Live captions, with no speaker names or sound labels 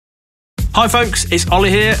Hi folks, it's Ollie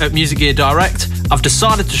here at Music Gear Direct. I've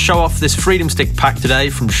decided to show off this Freedom Stick pack today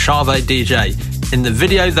from Chauvet DJ. In the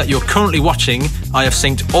video that you're currently watching, I have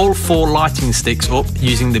synced all 4 lighting sticks up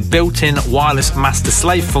using the built-in wireless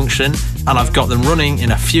master-slave function, and I've got them running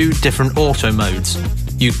in a few different auto modes.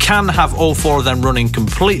 You can have all 4 of them running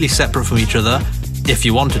completely separate from each other if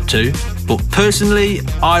you wanted to, but personally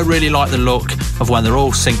I really like the look of when they're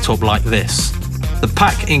all synced up like this. The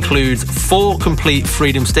pack includes 4 complete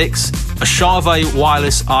Freedom Sticks, a Chauvet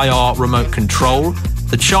wireless IR remote control,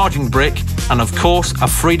 the charging brick, and of course a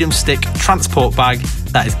Freedom Stick transport bag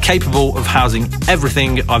that is capable of housing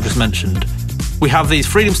everything I've just mentioned. We have these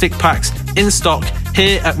Freedom Stick packs in stock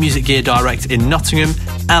here at Music Gear Direct in Nottingham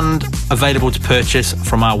and available to purchase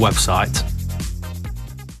from our website.